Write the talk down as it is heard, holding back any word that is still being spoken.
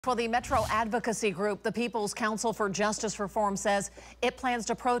For the Metro Advocacy Group, the People's Council for Justice Reform says it plans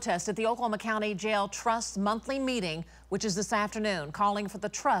to protest at the Oklahoma County Jail Trust's monthly meeting, which is this afternoon, calling for the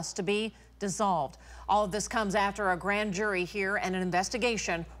trust to be dissolved. All of this comes after a grand jury here and an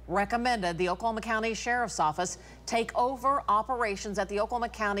investigation recommended the Oklahoma County Sheriff's Office take over operations at the Oklahoma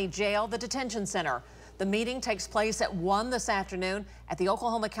County Jail, the detention center. The meeting takes place at 1 this afternoon at the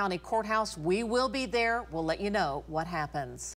Oklahoma County Courthouse. We will be there. We'll let you know what happens.